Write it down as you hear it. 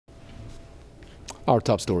Our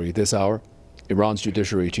top story this hour. Iran's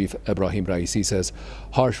Judiciary Chief Ebrahim Raisi says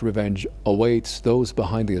harsh revenge awaits those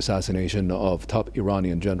behind the assassination of top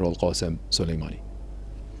Iranian General Qasem Soleimani.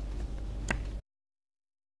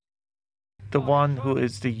 The one who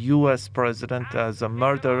is the U.S. president as a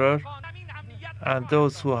murderer, and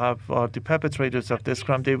those who are the perpetrators of this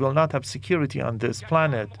crime, they will not have security on this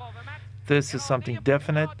planet. This is something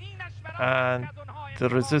definite, and the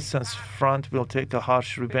resistance front will take a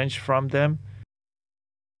harsh revenge from them.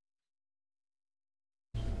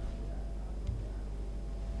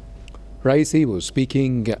 Raisi was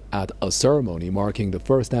speaking at a ceremony marking the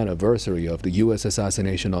first anniversary of the U.S.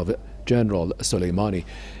 assassination of General Soleimani.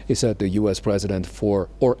 He said the U.S. president,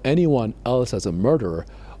 or anyone else as a murderer,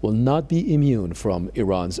 will not be immune from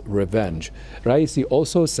Iran's revenge. Raisi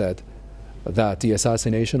also said that the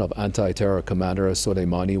assassination of anti-terror commander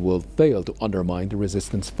Soleimani will fail to undermine the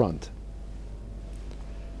resistance front.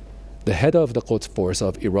 The head of the Quds Force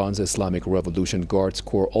of Iran's Islamic Revolution Guards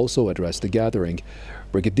Corps also addressed the gathering.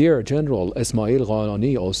 Brigadier General Ismail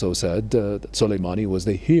Ghanani also said that Soleimani was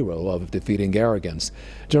the hero of defeating arrogance.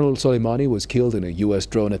 General Soleimani was killed in a U.S.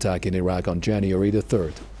 drone attack in Iraq on January the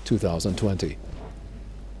 3rd, 2020.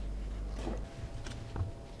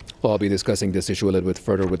 Well, I'll be discussing this issue a little bit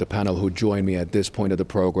further with the panel who join me at this point of the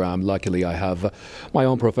program. Luckily, I have my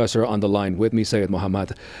own professor on the line with me, Syed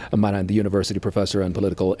Mohammad Marandi, University professor and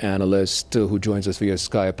political analyst, who joins us via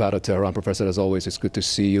Skype out of Tehran. Professor, as always, it's good to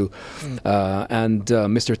see you. And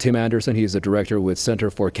Mr. Tim Anderson, he is the director with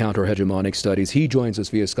Center for Counter-Hegemonic Studies. He joins us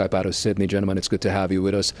via Skype out of Sydney. Gentlemen, it's good to have you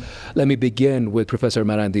with us. Let me begin with Professor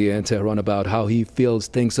Marandi in Tehran about how he feels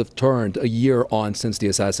things have turned a year on since the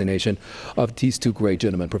assassination of these two great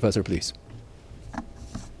gentlemen. Professor, please.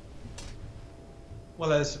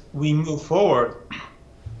 Well, as we move forward,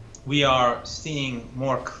 we are seeing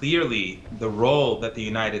more clearly the role that the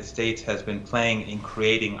United States has been playing in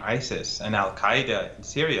creating ISIS and Al-Qaeda in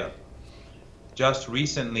Syria. Just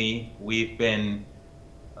recently, we've been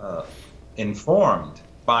informed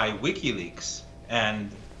by WikiLeaks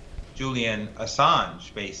and Julian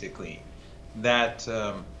Assange, basically, that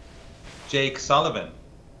Jake Sullivan,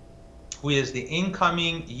 who is the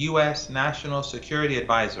incoming U.S. National Security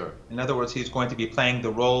Advisor. In other words, he's going to be playing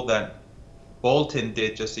the role that Bolton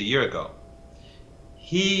did just a year ago.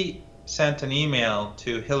 He sent an email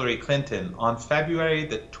to Hillary Clinton on February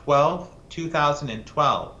the 12th,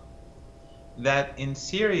 2012, that in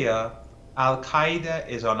Syria, Al-Qaeda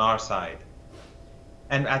is on our side.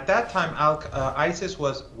 And at that time, ISIS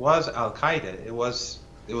was Al-Qaeda. It was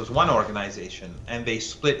one organization, and they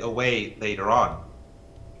split away later on.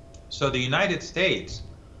 So the United States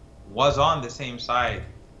was on the same side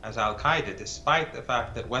as Al-Qaeda, despite the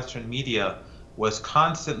fact that Western media was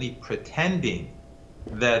constantly pretending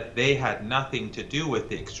that they had nothing to do with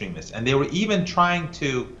the extremists. And they were even trying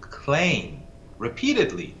to claim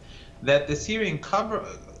repeatedly that the Syrian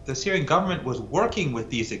government was working with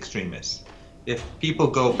these extremists. If people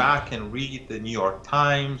go back and read the New York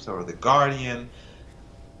Times or the Guardian,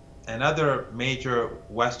 and other major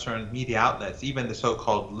Western media outlets, even the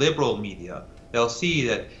so-called liberal media, they'll see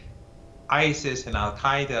that ISIS and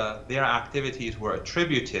Al-Qaeda, their activities were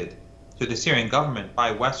attributed to the Syrian government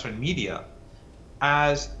by Western media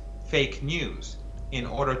as fake news in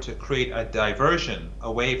order to create a diversion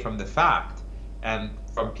away from the fact and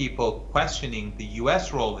from people questioning the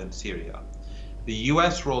U.S. role in Syria. The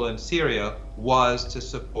U.S. role in Syria was to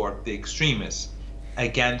support the extremists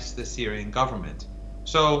against the Syrian government.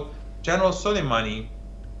 So General Soleimani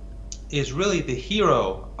is really the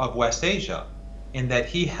hero of West Asia in that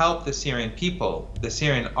he helped the Syrian people, the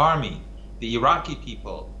Syrian army, the Iraqi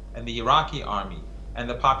people, and the Iraqi army, and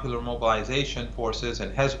the Popular Mobilization Forces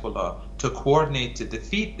and Hezbollah to coordinate to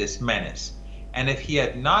defeat this menace. And if he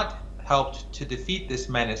had not helped to defeat this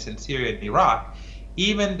menace in Syria and Iraq,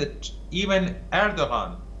 even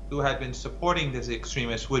Erdogan, who had been supporting these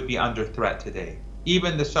extremists, would be under threat today.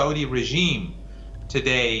 Even the Saudi regime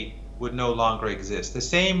today would no longer exist. The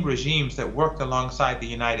same regimes that worked alongside the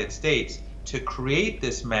United States to create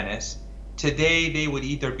this menace, today they would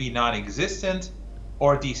either be non-existent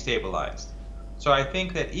or destabilized. So I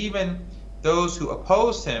think that even those who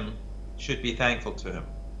oppose him should be thankful to him.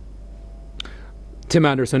 Tim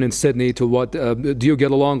Anderson in Sydney, to what do you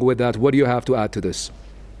get along with that? What do you have to add to this?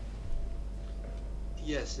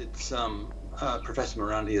 Yes, it's Professor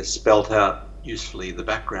Marandi has spelt out usefully the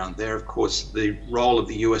background there. Of course, the role of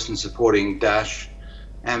the US in supporting Daesh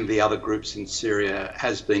and the other groups in Syria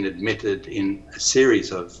has been admitted in a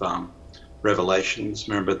series of revelations.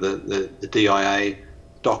 Remember the DIA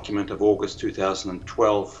document of August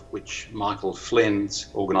 2012, which Michael Flynn's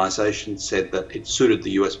organization said that it suited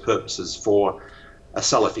the US purposes for a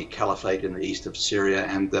Salafi caliphate in the east of Syria,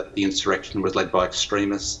 and that the insurrection was led by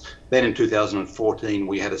extremists. Then in 2014,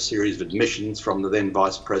 we had a series of admissions from the then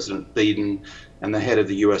Vice President Biden and the head of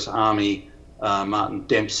the US Army, Martin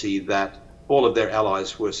Dempsey, that all of their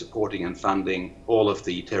allies were supporting and funding all of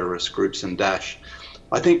the terrorist groups in Daesh.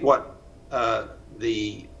 I think what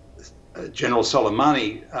the General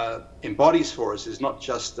Soleimani embodies for us is not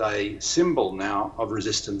just a symbol now of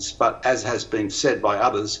resistance, but, as has been said by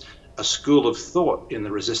others, a school of thought in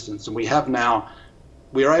the resistance. And we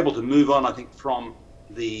are able to move on, I think, from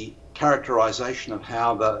the characterization of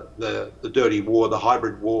how the dirty war, the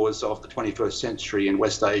hybrid wars of the 21st century in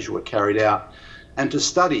West Asia were carried out, and to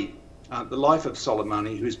study the life of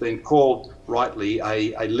Soleimani, who's been called rightly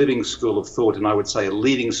a living school of thought, and I would say a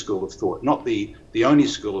leading school of thought, not the only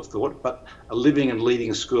school of thought, but a living and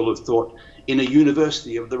leading school of thought in a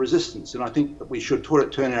university of the resistance. And I think that we should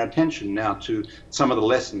turn our attention now to some of the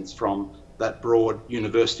lessons from that broad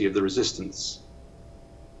university of the resistance.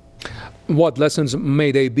 What lessons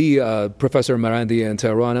may they be, Professor Marandi in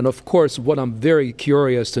Tehran? And of course, what I'm very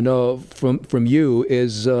curious to know from you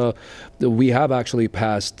is we have actually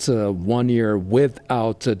passed 1 year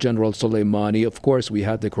without General Soleimani. Of course, we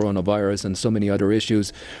had the coronavirus and so many other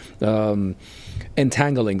issues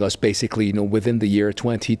entangling us basically, within the year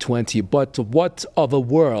 2020. But what of a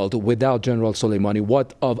world without General Soleimani?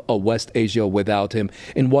 What of a West Asia without him?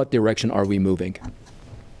 In what direction are we moving?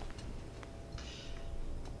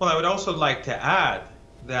 Well, I would also like to add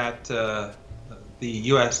that the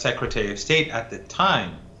U.S. Secretary of State at the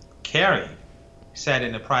time, Kerry, said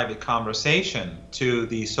in a private conversation to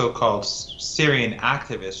the so-called Syrian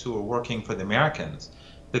activists who were working for the Americans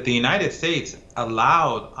that the United States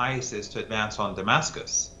allowed ISIS to advance on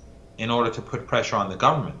Damascus in order to put pressure on the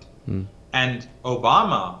government. And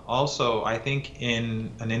Obama also, I think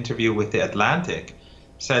in an interview with The Atlantic,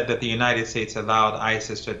 said that the United States allowed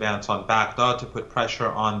ISIS to advance on Baghdad to put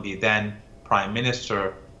pressure on the then Prime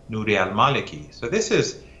Minister Nouri al-Maliki. So this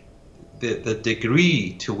is the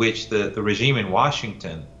degree to which the regime in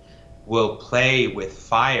Washington will play with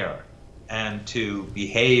fire and to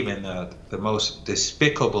behave in the most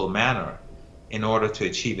despicable manner in order to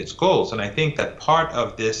achieve its goals. And I think that part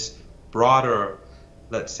of this broader,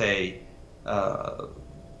 let's say,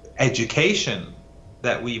 education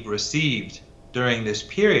that we've received during this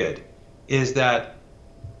period is that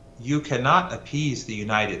you cannot appease the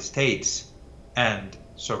United States and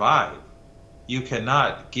survive. You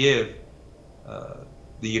cannot give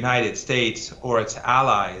the United States or its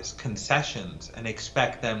allies concessions and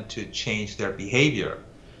expect them to change their behavior.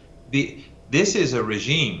 This is a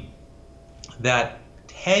regime that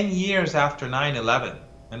 10 years after 9/11,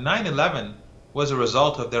 and 9/11 was a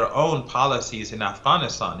result of their own policies in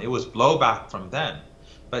Afghanistan. It was blowback from then.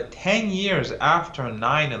 But 10 years after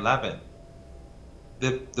 9/11,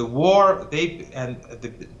 the war,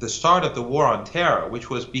 the start of the war on terror, which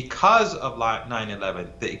was because of 9/11,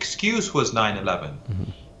 the excuse was 9/11.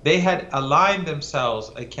 They had aligned themselves,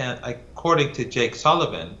 according to Jake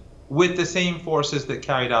Sullivan, with the same forces that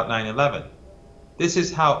carried out 9/11. This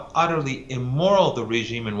is how utterly immoral the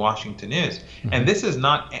regime in Washington is. And this is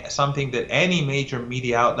not something that any major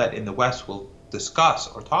media outlet in the West will discuss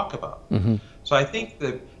or talk about. So I think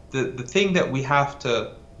the thing that we have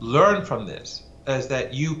to learn from this is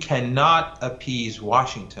that you cannot appease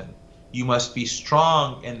Washington. You must be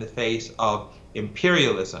strong in the face of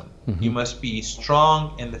imperialism. You must be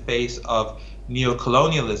strong in the face of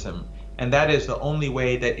neocolonialism. And that is the only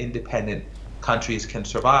way that independent countries can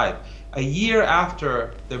survive. A year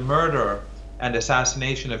after the murder and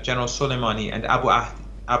assassination of General Soleimani and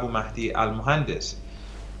Abu Mahdi al-Muhandis,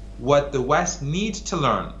 what the West needs to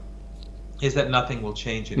learn is that nothing will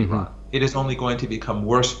change in Iran. It is only going to become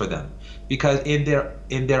worse for them, because in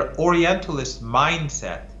their Orientalist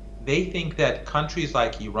mindset, they think that countries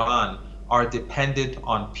like Iran are dependent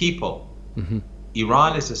on people.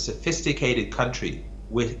 Iran is a sophisticated country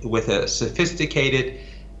with a sophisticated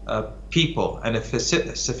people and a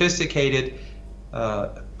sophisticated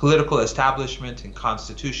political establishment and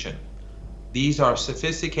constitution. These are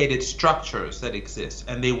sophisticated structures that exist,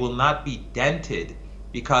 and they will not be dented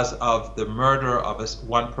because of the murder of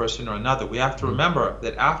one person or another. We have to remember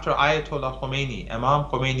that after Ayatollah Khomeini, Imam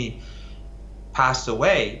Khomeini, passed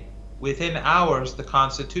away, within hours, the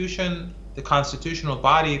constitutional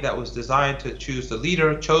body that was designed to choose the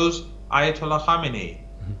leader chose Ayatollah Khamenei,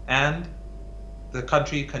 and the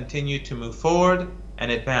country continued to move forward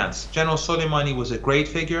and advance. General Soleimani was a great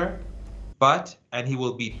figure, and he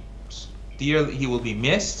will be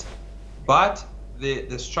missed, but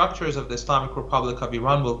the structures of the Islamic Republic of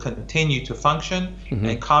Iran will continue to function,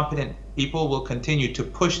 and competent people will continue to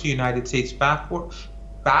push the United States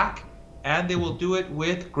back, and they will do it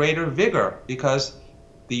with greater vigor because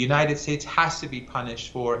the United States has to be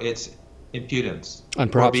punished for its impudence.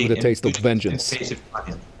 And perhaps with a taste of vengeance.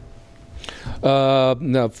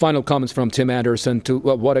 Now, final comments from Tim Anderson. To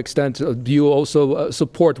what extent do you also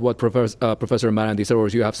support what Professor Marandi said, or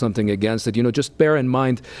do you have something against it? Just bear in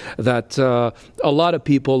mind that a lot of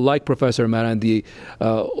people, like Professor Marandi,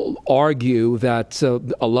 argue that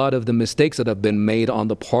a lot of the mistakes that have been made on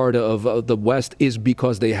the part of the West is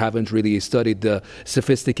because they haven't really studied the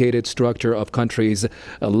sophisticated structure of countries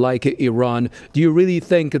like Iran. Do you really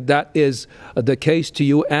think that is the case to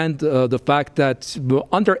you, and the fact that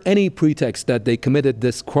under any pretext that they committed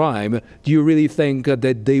this crime, do you really think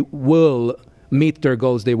that they will meet their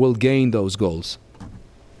goals, they will gain those goals?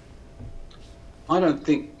 I don't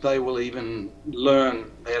think they will even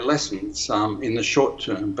learn their lessons in the short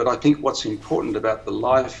term, but I think what's important about the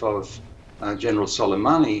life of General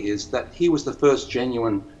Soleimani is that he was the first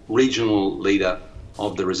genuine regional leader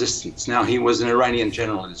of the resistance. Now, he was an Iranian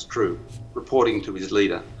general, it's true, reporting to his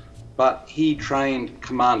leader, but he trained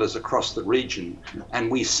commanders across the region, and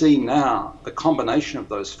we see now the combination of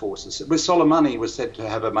those forces. Where Soleimani was said to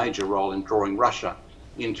have a major role in drawing Russia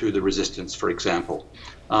into the resistance, for example.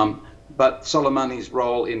 But Soleimani's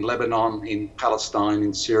role in Lebanon, in Palestine,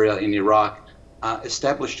 in Syria, in Iraq,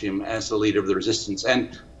 established him as the leader of the resistance.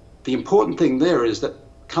 And the important thing there is that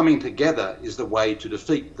coming together is the way to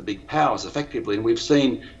defeat the big powers effectively. And we've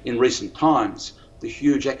seen in recent times the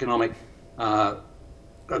huge economic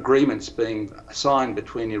agreements being signed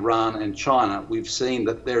between Iran and China. We've seen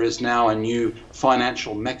that there is now a new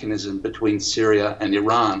financial mechanism between Syria and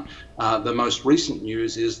Iran. The most recent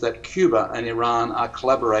news is that Cuba and Iran are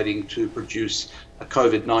collaborating to produce a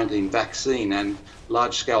COVID-19 vaccine, and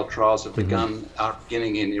large-scale trials are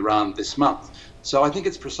beginning in Iran this month. So I think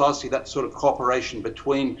it's precisely that sort of cooperation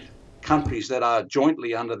between countries that are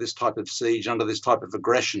jointly under this type of siege, under this type of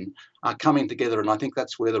aggression, are coming together. And I think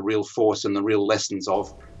that's where the real force and the real lessons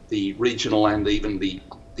of the regional and even the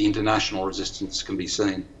international resistance can be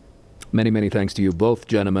seen. Many, many thanks to you both,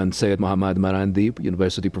 gentlemen. Syed Mohammad Marandi,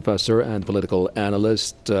 university professor and political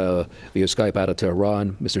analyst via Skype out of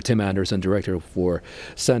Tehran. Mr. Tim Anderson, director for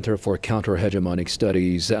Center for Counter-Hegemonic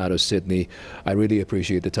Studies out of Sydney. I really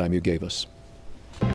appreciate the time you gave us.